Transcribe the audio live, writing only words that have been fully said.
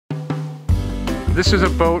This is a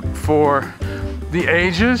boat for the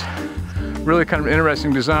ages. Really kind of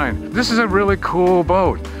interesting design. This is a really cool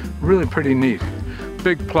boat. Really pretty neat.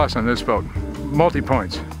 Big plus on this boat.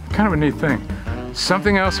 Multi-points. Kind of a neat thing.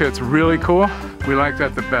 Something else here that's really cool. We like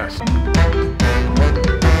that the best.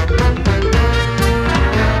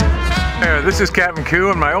 This is Captain Q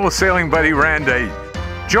and my old sailing buddy Randy.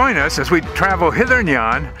 Join us as we travel hither and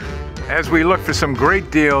yon as we look for some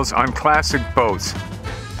great deals on classic boats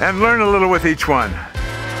and learn a little with each one.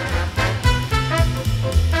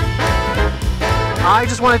 I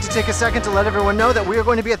just wanted to take a second to let everyone know that we are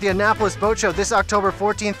going to be at the Annapolis Boat Show this October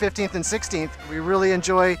 14th, 15th, and 16th. We really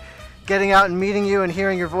enjoy getting out and meeting you and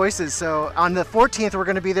hearing your voices. So on the 14th, we're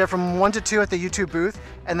going to be there from 1 to 2 at the YouTube booth,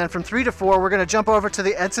 and then from 3 to 4, we're going to jump over to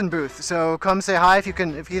the Edson booth. So come say hi if you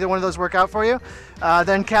can, if either one of those work out for you.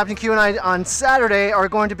 Then Captain Q and I on Saturday are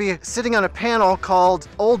going to be sitting on a panel called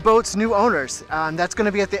Old Boats, New Owners. That's going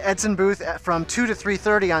to be at the Edson booth from 2 to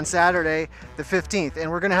 3:30 on Saturday, the 15th, and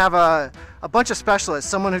we're going to have a bunch of specialists,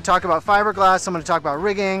 someone who talk about fiberglass, someone who talk about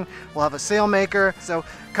rigging, we'll have a sail maker. So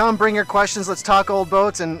come bring your questions, let's talk old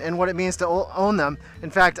boats and what it means to own them.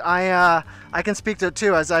 In fact, I can speak to it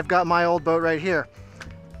too, as I've got my old boat right here.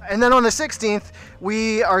 And then on the 16th,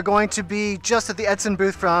 we are going to be just at the Edson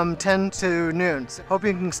booth from 10 to noon. So hope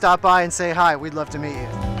you can stop by and say hi, we'd love to meet you.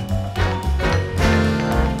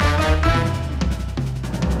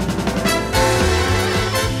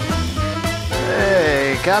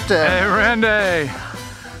 Hey, Captain. Hey, Randy.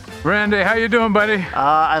 Randy, how you doing, buddy?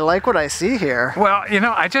 I like what I see here. Well, you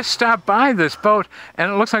know, I just stopped by this boat,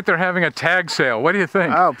 and it looks like they're having a tag sale. What do you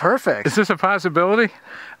think? Oh, perfect. Is this a possibility?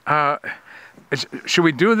 Should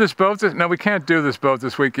we do this boat? No, we can't do this boat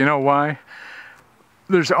this week. You know why?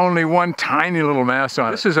 There's only one tiny little mast on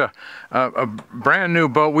it. This is a brand new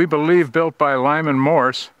boat, we believe built by Lyman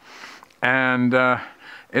Morse, and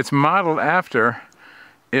it's modeled after,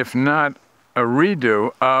 if not a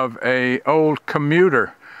redo, of a old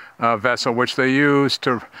commuter vessel, which they used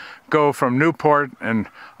to go from Newport and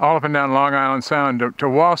all up and down Long Island Sound to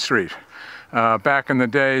Wall Street back in the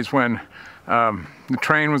days when the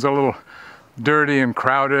train was a little dirty and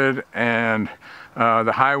crowded, and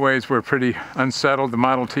the highways were pretty unsettled, the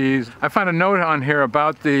Model Ts. I found a note on here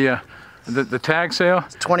about the tag sale.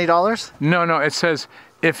 $20? No, it says,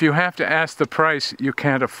 if you have to ask the price, you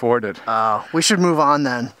can't afford it. Oh, we should move on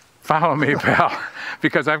then. Follow me, pal,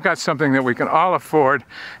 because I've got something that we can all afford,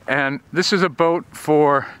 and this is a boat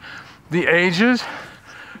for the ages,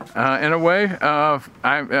 in a way. I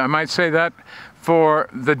might say that for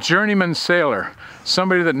the journeyman sailor,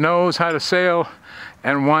 somebody that knows how to sail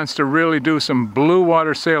and wants to really do some blue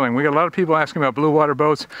water sailing. We got a lot of people asking about blue water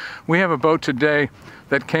boats. We have a boat today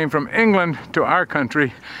that came from England to our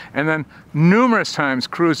country and then numerous times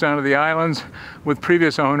cruised down to the islands with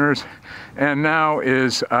previous owners, and now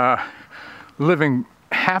is living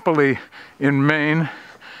happily in Maine,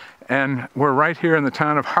 and we're right here in the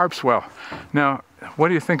town of Harpswell. Now, what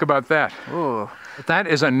do you think about that? Ooh. That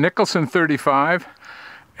is a Nicholson 35,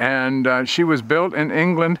 and she was built in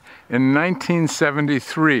England in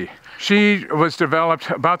 1973. She was developed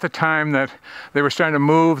about the time that they were starting to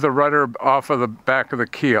move the rudder off of the back of the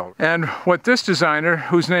keel. And what this designer,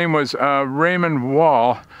 whose name was Raymond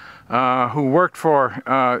Wall, who worked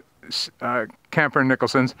for Camper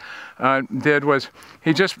Nicholson's, did was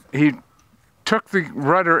he took the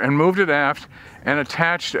rudder and moved it aft and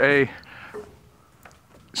attached a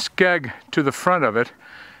skeg to the front of it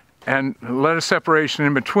and let a separation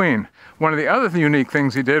in between. One of the other unique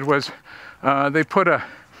things he did was they put a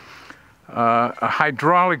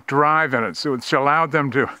hydraulic drive in it, so it allowed them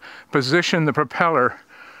to position the propeller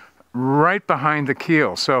right behind the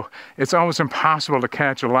keel. So it's almost impossible to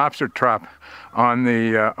catch a lobster trap on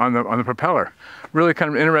the propeller. Really kind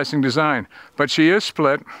of interesting design. But she is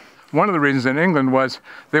split. One of the reasons in England was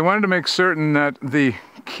they wanted to make certain that the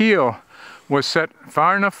keel was set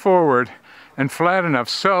far enough forward and flat enough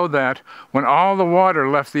so that when all the water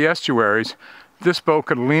left the estuaries, this boat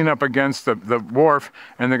could lean up against the wharf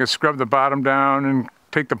and they could scrub the bottom down and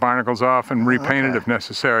take the barnacles off and repaint it if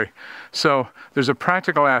necessary. So there's a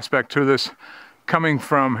practical aspect to this coming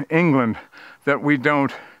from England that we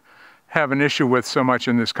don't have an issue with so much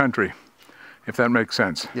in this country, if that makes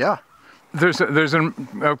sense. Yeah. There's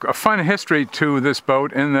a fun history to this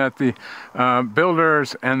boat in that the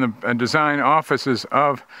builders and the design offices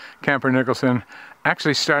of Camper Nicholson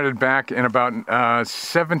actually started back in about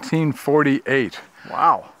 1748.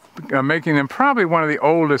 Wow. Making them probably one of the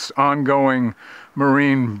oldest ongoing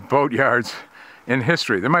marine boat yards in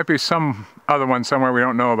history. There might be some other ones somewhere we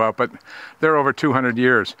don't know about, but they're over 200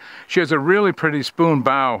 years. She has a really pretty spoon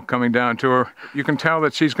bow coming down to her. You can tell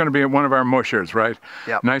that she's going to be one of our mushers, right?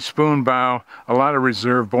 Yep. Nice spoon bow, a lot of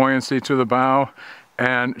reserve buoyancy to the bow,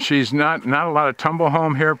 and she's not a lot of tumble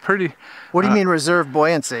home here. Pretty. What do you mean reserve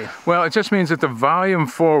buoyancy? Well, it just means that the volume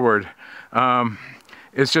forward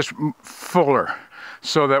is just fuller,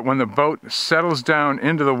 so that when the boat settles down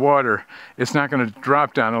into the water, it's not going to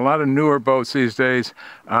drop down. A lot of newer boats these days,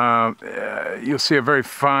 you'll see a very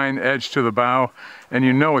fine edge to the bow, and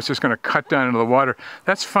you know it's just going to cut down into the water.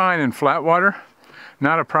 That's fine in flat water,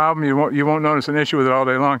 not a problem. You won't notice an issue with it all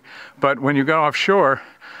day long. But when you go offshore,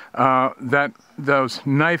 those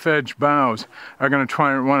knife edge bows are going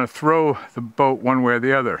to want to throw the boat one way or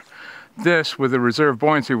the other. This, with the reserve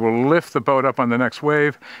buoyancy, will lift the boat up on the next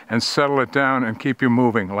wave and settle it down and keep you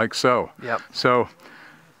moving, like so. Yep. So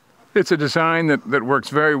it's a design that works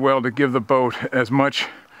very well to give the boat as much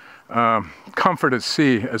comfort at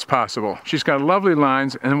sea as possible. She's got lovely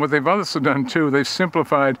lines, and what they've also done too, they've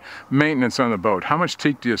simplified maintenance on the boat. How much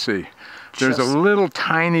teak do you see? There's a little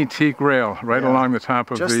tiny teak rail right along the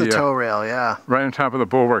top of just the tow rail, yeah. Right on top of the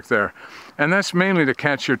bulwark there. And that's mainly to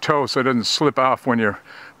catch your toe so it doesn't slip off when you're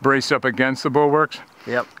braced up against the bulwarks.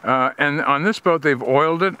 Yep. And on this boat, they've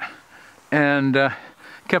oiled it and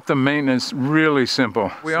kept the maintenance really simple.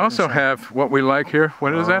 We also have what we like here.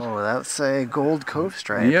 What is that? Oh, that's a gold cove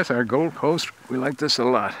stripe. Yes, our gold coast. We like this a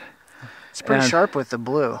lot. It's pretty sharp with the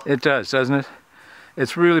blue. It does, doesn't it?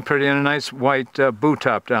 It's really pretty, and a nice white bow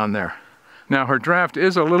top down there. Now, her draft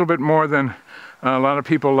is a little bit more than a lot of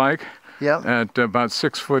people like. Yep. At about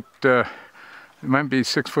 6 foot, it might be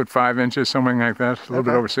 6'5", something like that, a little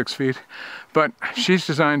bit over 6 feet. But she's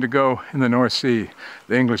designed to go in the North Sea,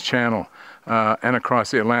 the English Channel, and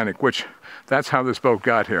across the Atlantic, which that's how this boat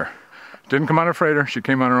got here. Didn't come on a freighter, she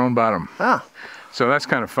came on her own bottom. Ah. So that's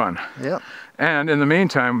kind of fun. Yep. And in the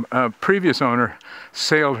meantime, a previous owner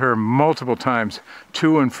sailed her multiple times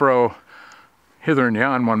to and fro, hither and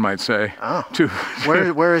yon, one might say. Oh.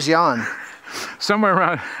 Where is yon? Somewhere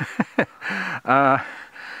around.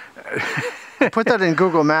 Put that in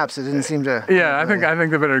Google Maps. It didn't seem to. Yeah, I think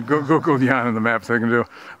they better Google yon on the maps they can do.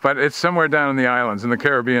 But it's somewhere down in the islands, in the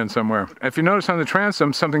Caribbean somewhere. If you notice on the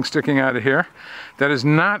transom, something sticking out of here, that is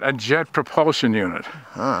not a jet propulsion unit.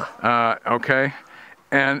 Huh. Okay.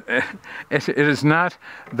 And it is not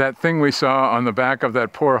that thing we saw on the back of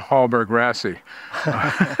that poor Hallberg Rassie.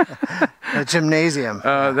 A gymnasium.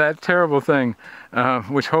 That terrible thing,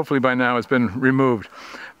 which hopefully by now has been removed.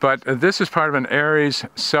 But this is part of an Aries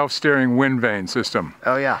self-steering wind vane system.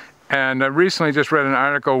 Oh, yeah. And I recently just read an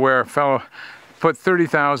article where a fellow put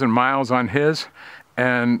 30,000 miles on his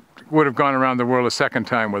and would have gone around the world a second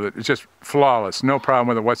time with it. It's just flawless, no problem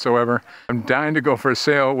with it whatsoever. I'm dying to go for a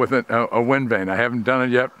sail with a wind vane. I haven't done it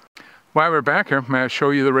yet. While we're back here, may I show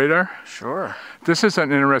you the radar? Sure. This is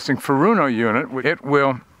an interesting Faruno unit. It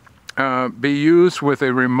will be used with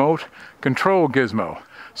a remote control gizmo.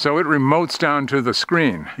 So it remotes down to the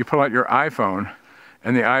screen. You pull out your iPhone,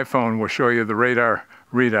 and the iPhone will show you the radar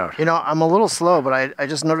readout. You know, I'm a little slow, but I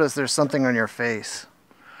just noticed there's something on your face.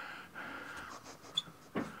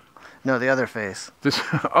 No, the other face.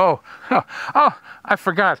 Oh, I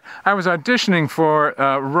forgot. I was auditioning for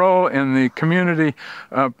a role in the community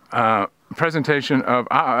presentation of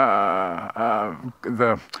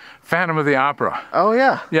the Phantom of the Opera. Oh,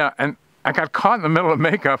 yeah. Yeah, and I got caught in the middle of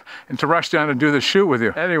makeup and to rush down and do the shoot with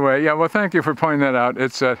you. Anyway, yeah, well, thank you for pointing that out.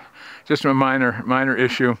 It's just a minor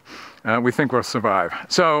issue. We think we'll survive.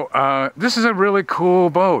 So this is a really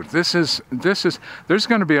cool boat. There's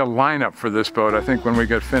going to be a lineup for this boat, I think, when we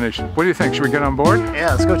get finished. What do you think? Should we get on board?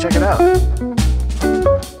 Yeah, let's go check it out.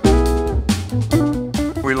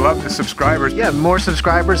 We love the subscribers. Yeah, more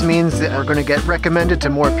subscribers means that we're going to get recommended to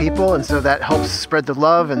more people, and so that helps spread the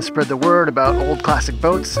love and spread the word about old classic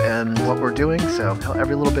boats and what we're doing, so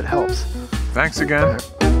every little bit helps. Thanks again.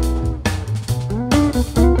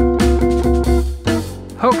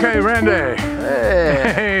 Okay, Randy.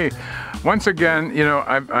 Hey. Once again, you know,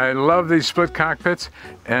 I love these split cockpits,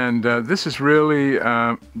 and this is really,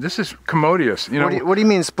 this is commodious. You know, what do you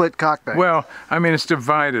mean split cockpit? Well, I mean, it's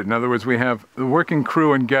divided. In other words, we have the working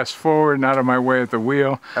crew and guests forward and out of my way at the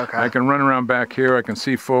wheel. Okay. I can run around back here. I can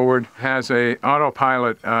see forward. It has a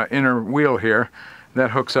autopilot inner wheel here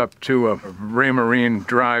that hooks up to a Raymarine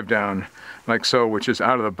drive down, like so, which is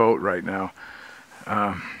out of the boat right now.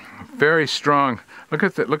 Very strong. Look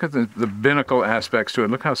at the binnacle aspects to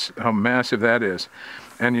it. Look how massive that is,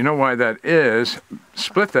 and you know why that is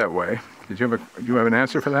split that way. Do you have an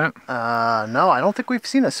answer for that? No, I don't think we've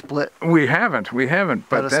seen a split. We haven't.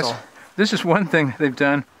 But this is one thing they've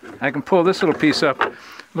done. I can pull this little piece up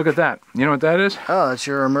Look at that. You know what that is? Oh, that's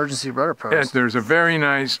your emergency rudder post. Yes, there's a very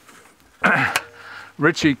nice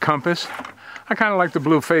Ritchie compass. I kind of like the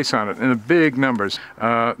blue face on it and the big numbers.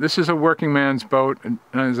 This is a working man's boat, and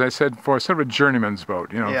as I said before, sort of a journeyman's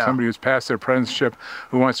boat. You know, somebody who's passed their apprenticeship,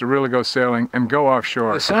 who wants to really go sailing and go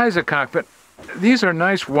offshore. The size of cockpit, these are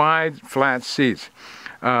nice wide flat seats.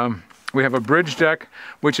 We have a bridge deck,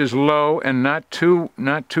 which is low and not too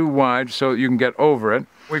wide, so you can get over it.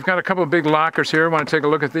 We've got a couple of big lockers here. Want to take a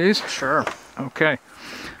look at these? Sure. Okay.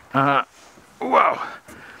 Whoa.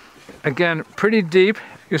 Again, pretty deep.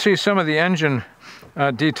 You see some of the engine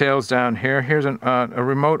details down here. Here's a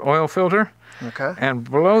remote oil filter. Okay. And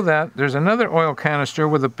below that, there's another oil canister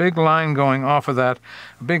with a big line going off of that,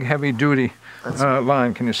 a big heavy-duty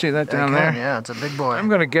line. Can you see that down there? Yeah, it's a big boy. I'm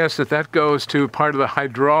going to guess that that goes to part of the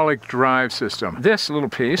hydraulic drive system. This little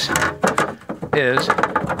piece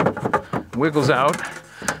wiggles out.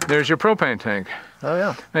 There's your propane tank. Oh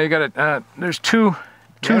yeah. Now you got it. There's two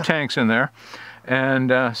tanks in there.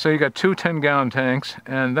 And so you got two 10-gallon tanks,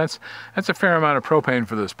 and that's a fair amount of propane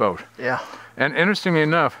for this boat. Yeah. And interestingly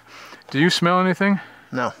enough, do you smell anything?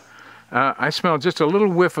 No. I smell just a little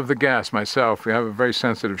whiff of the gas myself. We have a very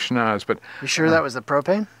sensitive schnoz, but... You sure that was the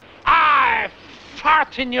propane? I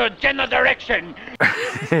fart in your general direction.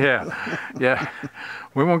 Yeah.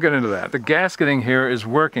 We won't get into that. The gasketing here is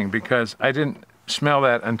working because I didn't smell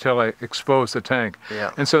that until I exposed the tank.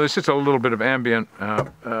 Yeah. And so there's just a little bit of ambient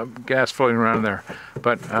gas floating around there.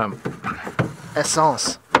 But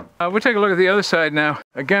essence. We'll take a look at the other side now.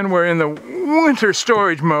 Again, we're in the winter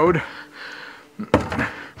storage mode.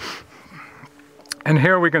 And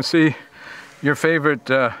here we can see your favorite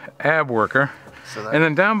ab worker. And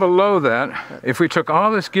then down below that, if we took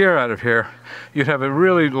all this gear out of here, you'd have a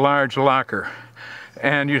really large locker.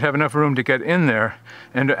 And you'd have enough room to get in there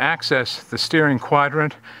and to access the steering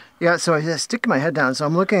quadrant. Yeah, so I just stick my head down. So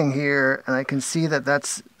I'm looking here, and I can see that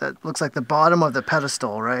that looks like the bottom of the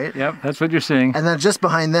pedestal, right? Yep, that's what you're seeing. And then just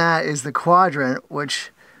behind that is the quadrant,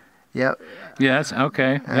 which, yep. Yes,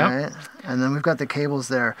 okay, All right. And then we've got the cables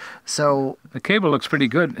there. So the cable looks pretty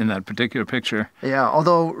good in that particular picture. Yeah,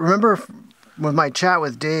 although remember with my chat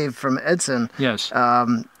with Dave from Edson, yes,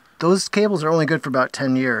 those cables are only good for about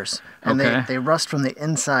 10 years. And they rust from the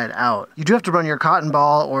inside out. You do have to run your cotton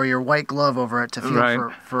ball or your white glove over it to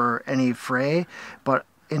feel for any fray. But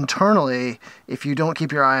internally, if you don't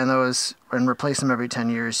keep your eye on those and replace them every 10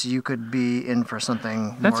 years, you could be in for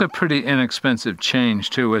something That's a pretty inexpensive change,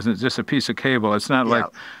 too, isn't it? Just a piece of cable. It's not like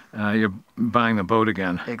you're buying the boat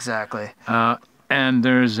again. Exactly. And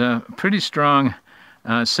there's a pretty strong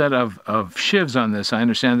set of shivs on this. I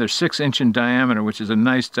understand they're 6-inch in diameter, which is a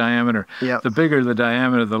nice diameter. Yep. The bigger the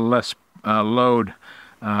diameter, the less load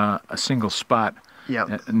a single spot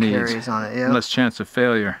needs. Carries on it. Less chance of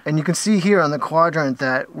failure. And you can see here on the quadrant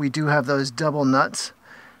that we do have those double nuts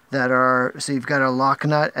that are, so you've got a lock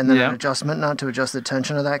nut and then an adjustment nut to adjust the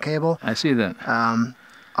tension of that cable. I see that.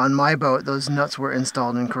 On my boat, those nuts were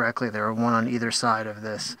installed incorrectly. There were one on either side of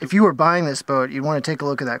this. If you were buying this boat, you'd want to take a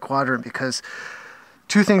look at that quadrant because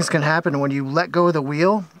two things can happen when you let go of the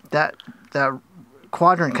wheel. That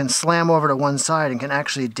quadrant can slam over to one side and can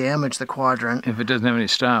actually damage the quadrant. If it doesn't have any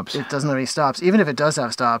stops. It doesn't have any stops. Even if it does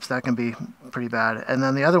have stops, that can be pretty bad. And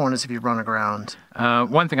then the other one is if you run aground.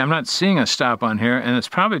 One thing, I'm not seeing a stop on here, and it's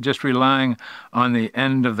probably just relying on the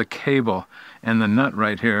end of the cable and the nut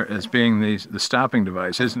right here as being the stopping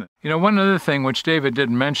device, isn't it? You know, one other thing which David did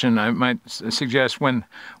mention, I might suggest when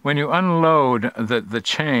you unload the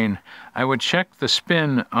chain, I would check the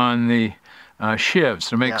spin on the shivs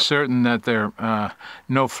to make certain that there are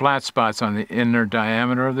no flat spots on the inner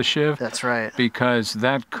diameter of the shiv. That's right. Because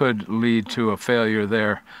that could lead to a failure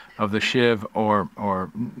there of the shiv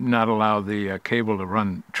or not allow the cable to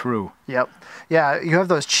run true. Yep. Yeah, you have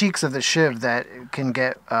those cheeks of the shiv that can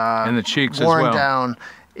get and the cheeks worn down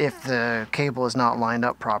if the cable is not lined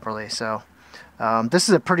up properly. So this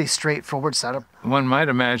is a pretty straightforward setup. One might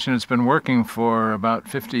imagine it's been working for about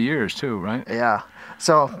 50 years too, right? Yeah.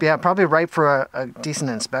 So, yeah, probably ripe for a decent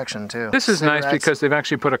inspection, too. This is nice because they've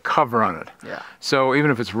actually put a cover on it. Yeah. So even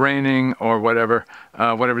if it's raining or whatever,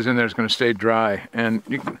 whatever's in there is going to stay dry. And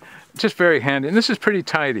just very handy. And this is pretty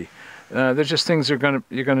tidy. There's just things you're going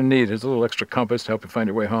to need. There's a little extra compass to help you find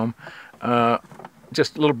your way home.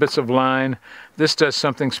 Just little bits of line. This does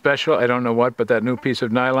something special. I don't know what, but that new piece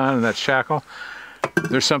of nylon and that shackle,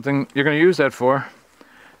 there's something you're going to use that for.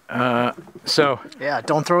 Yeah,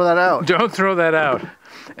 don't throw that out. Don't throw that out.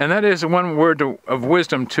 And that is one word of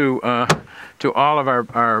wisdom to all of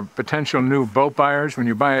our potential new boat buyers. When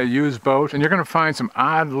you buy a used boat, and you're going to find some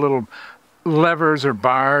odd little levers or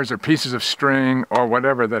bars or pieces of string or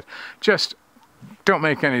whatever that just don't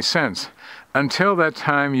make any sense. Until that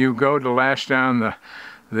time, you go to lash down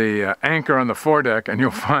the anchor on the foredeck, and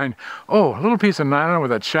you'll find, oh, a little piece of nylon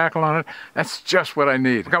with that shackle on it. That's just what I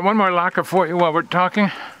need. Got one more locker for you while we're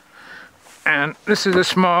talking. And this is a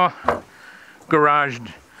small garage.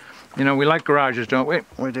 You know, we like garages, don't we?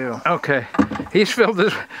 We do. Okay. He's filled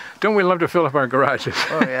this. Don't we love to fill up our garages?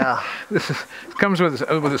 Oh, yeah. This comes with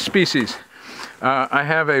a species. I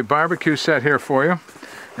have a barbecue set here for you,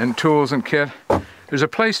 and tools and kit. There's a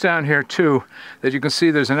place down here, too, that you can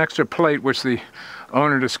see there's an extra plate, which the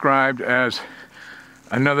owner described as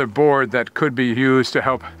another board that could be used to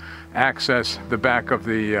help access the back of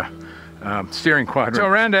the steering quadrant. So,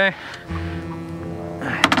 Randy,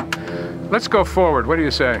 let's go forward. What do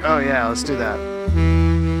you say? Oh yeah, let's do that.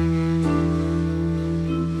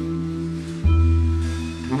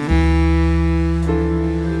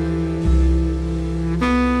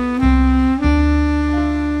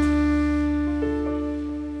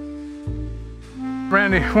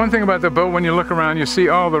 Randy, one thing about the boat, when you look around, you see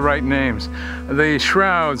all the right names. The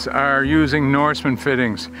shrouds are using Norseman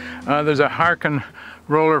fittings. There's a Harken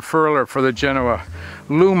roller furler for the Genoa.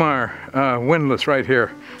 Lumar windlass right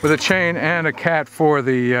here, with a chain and a cat for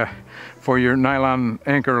the for your nylon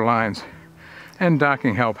anchor lines, and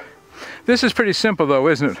docking help. This is pretty simple though,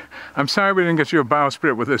 isn't it? I'm sorry we didn't get you a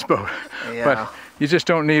bowsprit with this boat, Yeah. but you just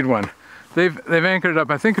don't need one. They've anchored it up.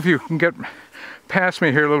 I think if you can get past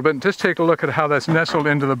me here a little bit and just take a look at how that's nestled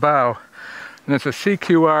into the bow, and it's a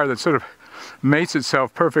CQR that sort of mates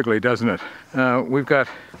itself perfectly, doesn't it? We've got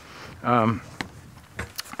a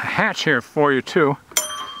hatch here for you too.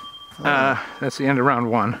 That's the end of round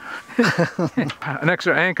one. An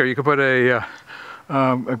extra anchor. You could put a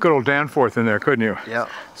good old Danforth in there, couldn't you? Yeah.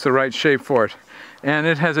 It's the right shape for it. And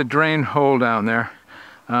it has a drain hole down there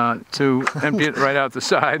to empty it right out the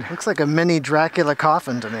side. Looks like a mini Dracula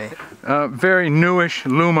coffin to me. Very newish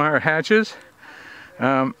Lumar hatches.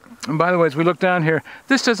 And by the way, as we look down here,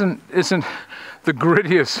 this isn't the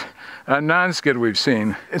grittiest non-skid we've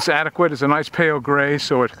seen. It's adequate. It's a nice pale gray,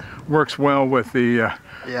 so it works well with the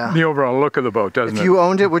overall look of the boat, doesn't it? If you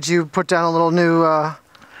owned it, would you put down a little new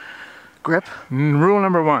grip? Rule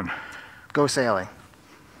number one. Go sailing.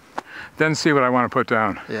 Then see what I want to put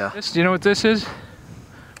down. Yeah. Do you know what this is?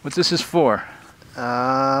 What this is for?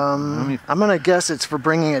 I'm gonna guess it's for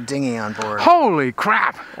bringing a dinghy on board. Holy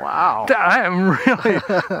crap! Wow.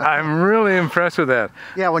 I'm really impressed with that.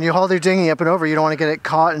 Yeah, when you haul your dinghy up and over, you don't want to get it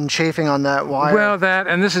caught and chafing on that wire. Well, that,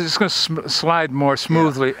 and this is just going to slide more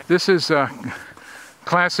smoothly. Yeah. This is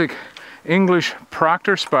classic English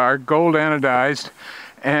Proctor spar, gold anodized,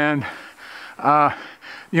 and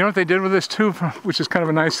you know what they did with this too, which is kind of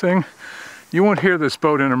a nice thing? You won't hear this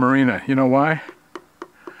boat in a marina. You know why?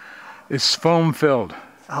 It's foam filled.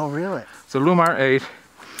 Oh, really? It's a Lumar 8,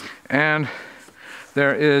 and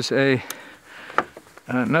there is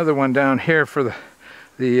another one down here for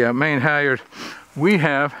the main halyard. We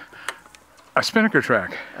have a spinnaker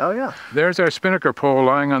track. Oh, yeah. There's our spinnaker pole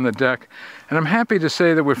lying on the deck, and I'm happy to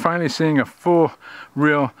say that we're finally seeing a full,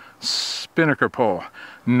 real spinnaker pole.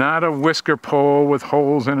 Not a whisker pole with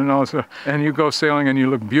holes in it and all that stuff. And you go sailing and you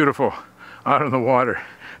look beautiful out on the water.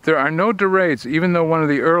 There are no derades, even though one of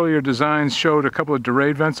the earlier designs showed a couple of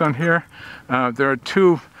derade vents on here. There are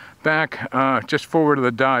two back just forward of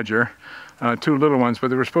the Dodger, two little ones, but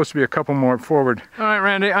there were supposed to be a couple more forward. All right,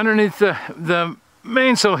 Randy, underneath the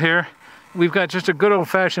mainsail here, we've got just a good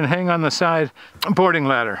old-fashioned hang on the side boarding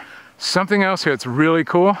ladder. Something else here that's really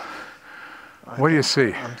cool. What do you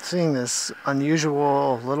see? I'm seeing this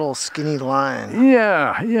unusual little skinny line.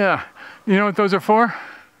 Yeah. You know what those are for?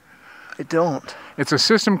 I don't. It's a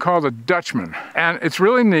system called a Dutchman, and it's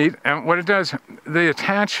really neat. And what it does, they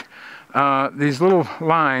attach these little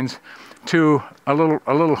lines to a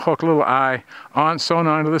little hook, a little eye, sewn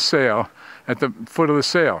onto the sail at the foot of the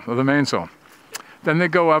sail, of the mainsail. Then they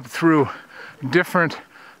go up through different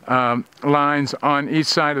lines on each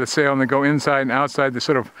side of the sail, and they go inside and outside. They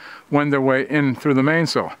sort of wend their way in through the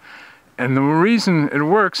mainsail. And the reason it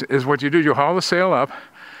works is what you do, you haul the sail up,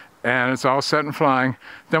 and it's all set and flying.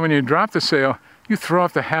 Then when you drop the sail, you throw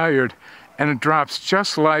off the halyard, and it drops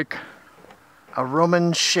just like a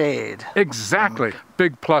Roman shade. Exactly.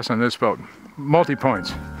 Big plus on this boat.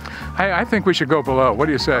 Multi-points. Hey, I think we should go below. What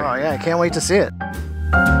do you say? Oh yeah, I can't wait to see it.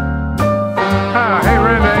 Hey,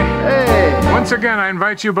 Randy. Hey. Once again, I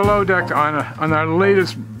invite you below deck on our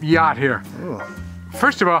latest yacht here. Ooh.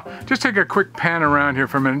 First of all, just take a quick pan around here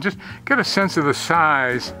for a minute. Just get a sense of the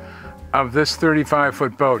size of this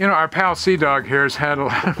 35-foot boat. You know, our pal Sea Dog here has had a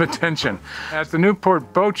lot of attention. At the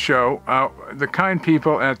Newport Boat Show, the kind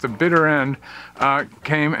people at the bitter end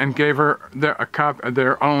came and gave her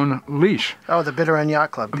their own leash. Oh, the Bitter End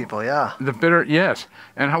Yacht Club people, yeah. The bitter, yes.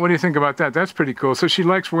 And what do you think about that? That's pretty cool. So she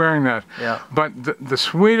likes wearing that. Yeah. But the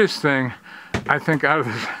sweetest thing, I think, out of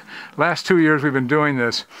the last 2 years we've been doing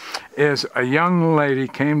this, is a young lady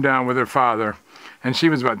came down with her father, and she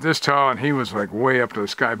was about this tall, and he was like way up to the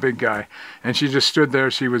sky, big guy. And she just stood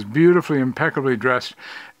there. She was beautifully, impeccably dressed,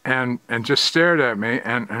 and just stared at me.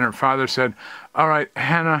 And her father said, "All right,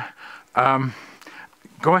 Hannah,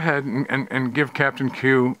 go ahead and give Captain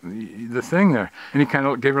Q the thing there." And he kind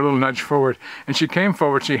of gave her a little nudge forward. And she came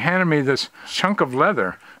forward. She handed me this chunk of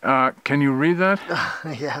leather. Can you read that?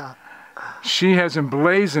 Yeah. She has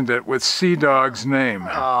emblazoned it with Sea Dog's name.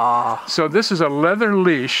 Oh. So this is a leather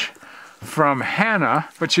leash from Hanna,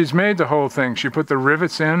 but she's made the whole thing. She put the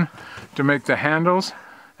rivets in to make the handles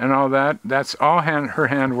and all that. That's all her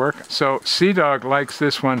handwork. So Sea Dog likes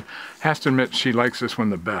this one. Has to admit she likes this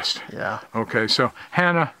one the best. Yeah. Okay, so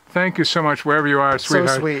Hannah, thank you so much wherever you are, sweetheart.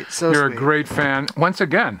 So sweet, so You're sweet. a great fan. Once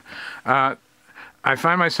again, I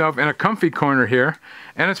find myself in a comfy corner here,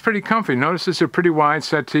 and it's pretty comfy. Notice there's a pretty wide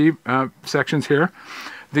settee sections here.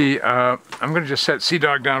 I'm going to just set Sea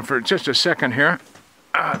Dog down for just a second here.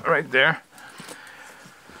 Right there.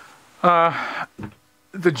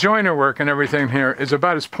 The joiner work and everything here is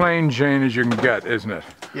about as plain Jane as you can get, isn't it?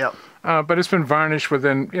 Yep. But it's been varnished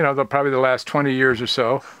within, probably the last 20 years or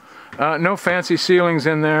so. No fancy ceilings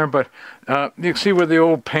in there, but you can see where the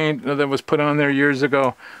old paint that was put on there years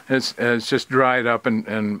ago has just dried up,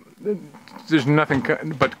 and there's nothing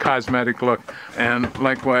but cosmetic look. And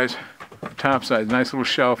likewise, topside, nice little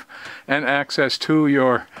shelf, and access to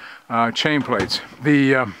your chain plates.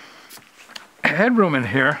 The headroom in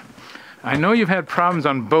here, I know you've had problems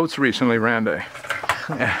on boats recently, Randy,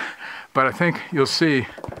 but I think you'll see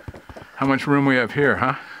how much room we have here,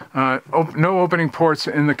 huh? No opening ports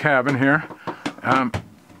in the cabin here,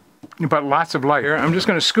 but lots of light here. I'm just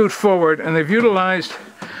going to scoot forward, and they've utilized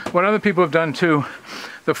what other people have done too,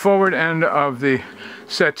 the forward end of the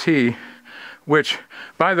settee, which,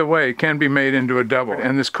 by the way, can be made into a double.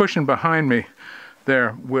 And this cushion behind me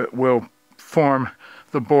there will form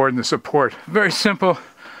the board and the support. Very simple,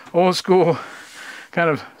 old school kind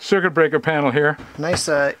of circuit breaker panel here. Nice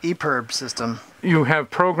EPIRB system. You have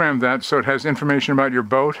programmed that so it has information about your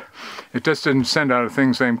boat. It just didn't send out a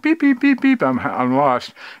thing saying beep, beep, beep, beep, I'm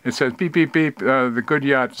lost. It says beep, beep, beep, the good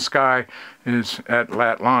yacht Sky is at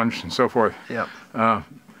lat launch and so forth. Yep.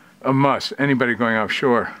 A must, anybody going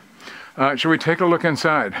offshore. Should we take a look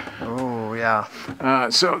inside? Oh, yeah.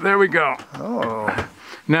 So there we go. Oh.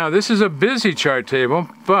 Now this is a busy chart table,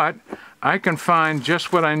 but I can find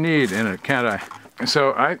just what I need in it, can't I?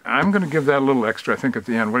 So I'm going to give that a little extra, I think, at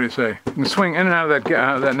the end. What do you say? You can swing in and out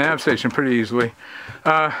of that nav station pretty easily.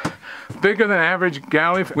 Bigger than average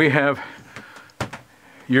galley. We have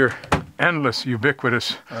your endless,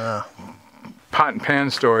 ubiquitous pot and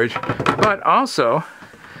pan storage. But also,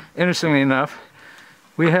 interestingly enough,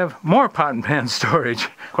 we have more pot and pan storage.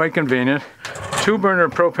 Quite convenient. 2-burner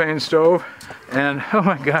propane stove. And, oh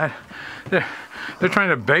my God, they're trying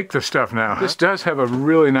to bake the stuff now. This does have a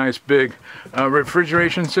really nice big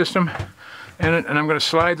refrigeration system in it, and I'm going to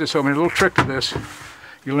slide this open. A little trick to this.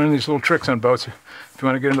 You learn these little tricks on boats. If you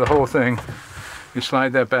want to get into the whole thing, you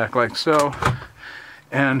slide that back like so.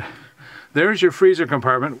 And there's your freezer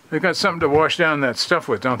compartment. They've got something to wash down that stuff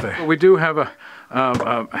with, don't they? We do have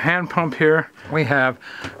a hand pump here. We have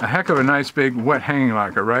a heck of a nice big wet hanging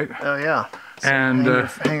locker, right? Oh, yeah. And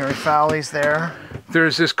hanger foulies there.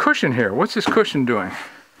 There's this cushion here. What's this cushion doing?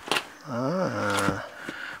 Well,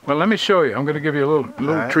 let me show you. I'm going to give you a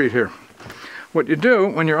little treat here. What you do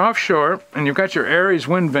when you're offshore and you've got your Aries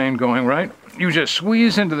wind vane going, right? You just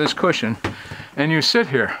squeeze into this cushion and you sit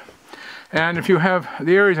here. And if you have,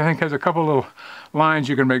 the Aries I think has a couple little lines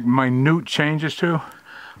you can make minute changes to,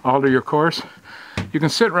 alter your course. You can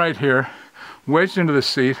sit right here, wedged into the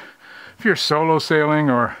seat. If you're solo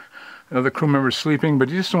sailing or the crew member's sleeping, but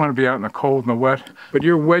you just don't want to be out in the cold and the wet, but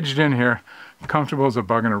you're wedged in here, comfortable as a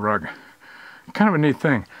bug in a rug. Kind of a neat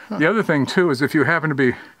thing. Huh. The other thing too is if you happen to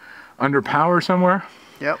be under power somewhere,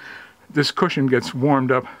 yep, this cushion gets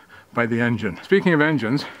warmed up by the engine. Speaking of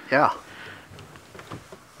engines, yeah,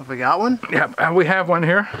 have we got one? Yeah, we have one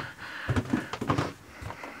here,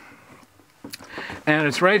 and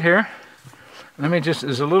it's right here.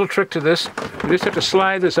 There's a little trick to this. You just have to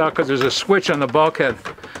slide this out because there's a switch on the bulkhead.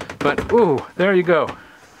 But, ooh, there you go.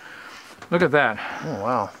 Look at that.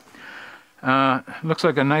 Oh, wow. Looks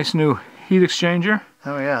like a nice new heat exchanger.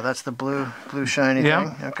 Oh, yeah, that's the blue shiny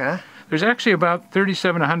thing. Okay. There's actually about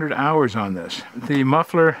 3,700 hours on this. The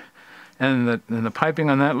muffler and the piping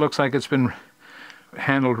on that looks like it's been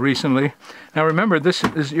handled recently. Now remember,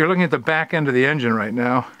 you're looking at the back end of the engine right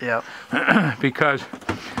now. Yep. Because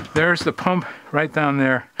there's the pump right down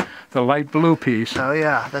there, the light blue piece. Oh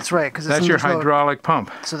yeah, that's right. Because that's your hydraulic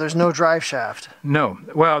pump. So there's no drive shaft. No.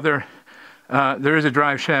 Well, there is a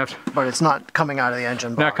drive shaft. But it's not coming out of the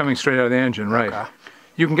engine block. Not coming straight out of the engine, right. Okay.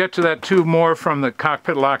 You can get to that tube more from the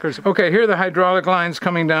cockpit lockers. Okay, here are the hydraulic lines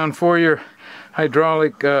coming down for your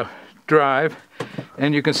hydraulic drive.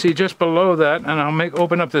 And you can see just below that, and I'll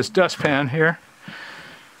open up this dustpan here.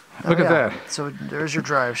 Look at that. So there's your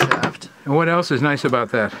drive shaft. And what else is nice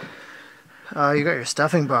about that? You got your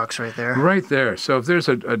stuffing box right there. Right there. So if there's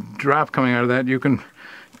a drop coming out of that, you can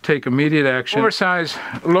take immediate action. Oversized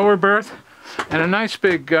lower berth, and a nice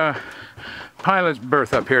big pilot's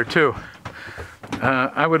berth up here too.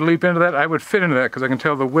 I would leap into that. I would fit into that because I can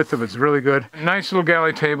tell the width of it's really good. Nice little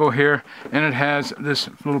galley table here, and it has this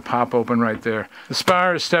little pop open right there. The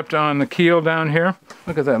spar is stepped on the keel down here.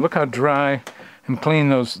 Look at that. Look how dry and clean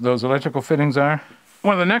those electrical fittings are.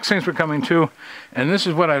 One of the next things we're coming to, and this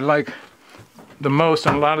is what I like the most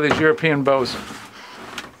on a lot of these European boats,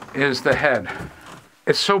 is the head.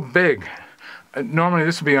 It's so big. Normally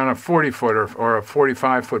this would be on a 40-foot or a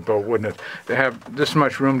 45-foot boat, wouldn't it? They have this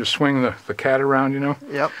much room to swing the cat around, you know?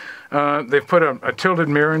 Yep. They've put a tilted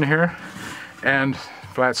mirror in here and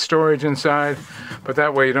flat storage inside, but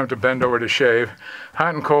that way you don't have to bend over to shave.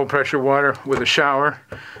 Hot and cold pressure water with a shower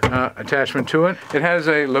attachment to it. It has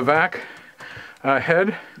a Levac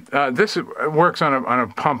head. This works on a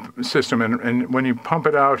pump system, and when you pump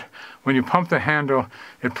it out, when you pump the handle,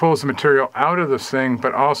 it pulls the material out of this thing,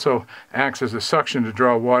 but also acts as a suction to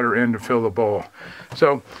draw water in to fill the bowl.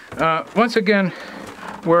 So once again,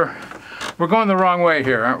 we're going the wrong way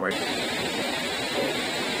here, aren't we?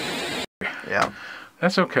 Yeah.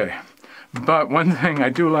 That's okay. But one thing I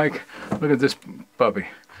do like, look at this puppy.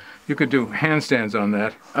 You could do handstands on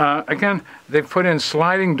that. Again, they've put in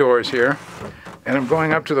sliding doors here, and I'm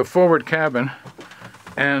going up to the forward cabin,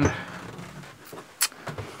 and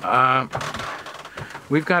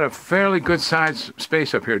we've got a fairly good sized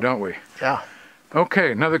space up here, don't we? Yeah.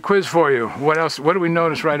 Okay, another quiz for you. What else? What do we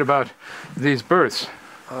notice right about these berths?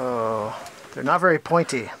 Oh, they're not very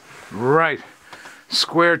pointy. Right.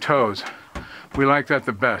 Square toes. We like that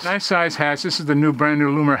the best. Nice size hatch. This is the brand new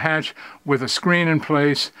Loomer hatch with a screen in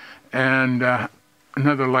place and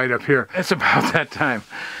another light up here. It's about that time.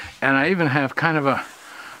 And I even have kind of a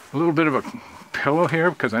little bit of a pillow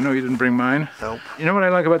here because I know you didn't bring mine. Nope. You know what I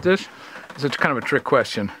like about this? It's kind of a trick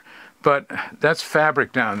question, but that's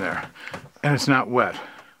fabric down there and it's not wet.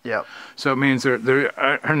 Yep. So it means there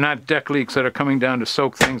are not deck leaks that are coming down to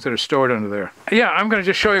soak things that are stored under there. Yeah, I'm going to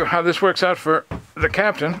just show you how this works out for the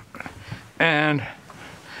captain. And,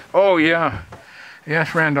 oh yeah,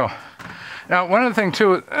 yes, Randall. Now, one other thing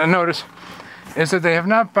too, I notice, is that they have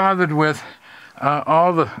not bothered with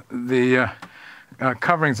all the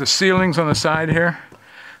coverings, the ceilings on the side here.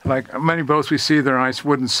 Like many boats we see, they're nice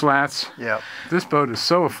wooden slats. Yep. This boat is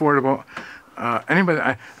so affordable.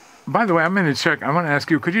 By the way, I'm going to check. I want to ask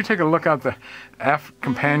you, could you take a look out the aft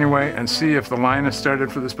companionway and see if the line has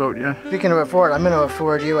started for this boat yet? Speaking of afford, I'm going to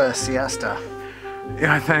afford you a siesta.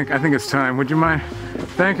 Yeah, I think it's time. Would you mind?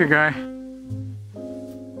 Thank you, Guy.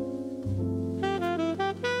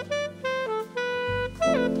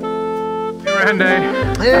 Hey, Randy.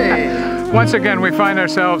 Hey! Once again, we find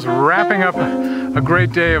ourselves wrapping up a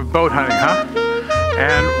great day of boat hunting, huh?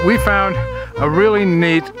 And we found a really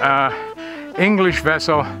neat English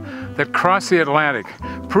vessel that crossed the Atlantic,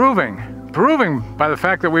 proving by the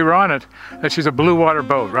fact that we were on it that she's a blue water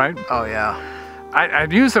boat, right? Oh, yeah.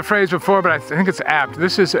 I'd used the phrase before, but I think it's apt.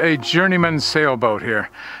 This is a journeyman sailboat here.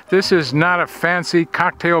 This is not a fancy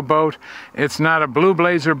cocktail boat. It's not a blue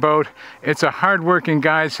blazer boat. It's a hard-working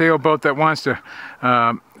guy sailboat that wants to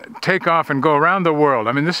take off and go around the world.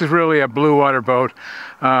 I mean, this is really a blue water boat,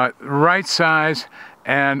 right size,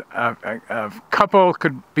 and a couple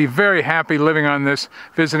could be very happy living on this,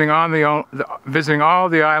 visiting all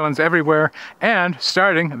the islands everywhere, and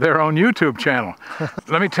starting their own YouTube channel.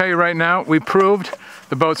 Let me tell you right now, we proved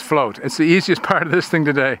the boats float. It's the easiest part of this thing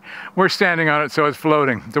today. We're standing on it, so it's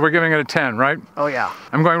floating. So we're giving it a 10, right? Oh, yeah.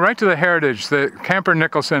 I'm going right to the Heritage, the Camper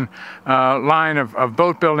Nicholson line of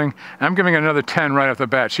boat building. I'm giving it another 10 right off the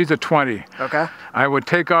bat. She's a 20. Okay. I would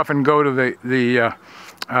take off and go to the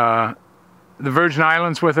Virgin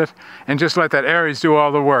Islands with it and just let that Aries do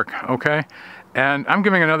all the work, okay? And I'm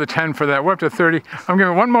giving another 10 for that. We're up to 30. I'm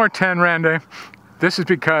giving one more 10, Randy. This is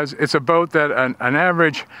because it's a boat that an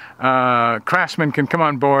average craftsman can come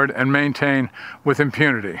on board and maintain with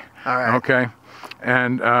impunity. All right. Okay,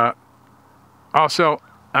 and also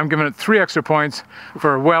I'm giving it 3 extra points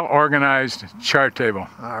for a well-organized chart table.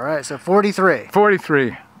 All right, so 43.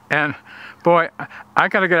 43, and boy, I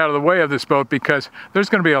got to get out of the way of this boat because there's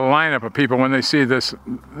going to be a lineup of people when they see this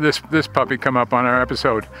puppy come up on our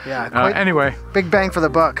episode. Yeah. Anyway, Big bang for the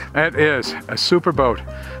buck. it is a super boat.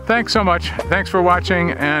 Thanks so much. Thanks for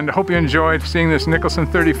watching, and hope you enjoyed seeing this Nicholson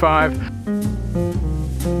 35.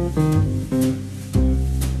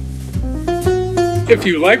 If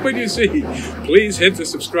you like what you see, please hit the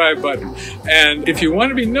subscribe button. And if you want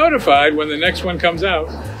to be notified when the next one comes out,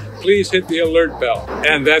 please hit the alert bell.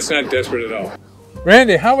 And that's not desperate at all.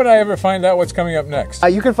 Randy, how would I ever find out what's coming up next?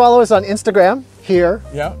 You can follow us on Instagram here,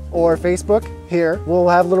 Yeah. or Facebook here. We'll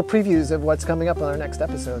have little previews of what's coming up on our next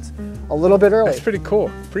episodes a little bit early. That's pretty cool.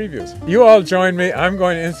 Previews. You all join me. I'm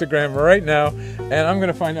going to Instagram right now, and I'm going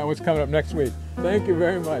to find out what's coming up next week. Thank you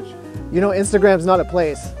very much. You know, Instagram's not a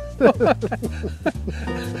place.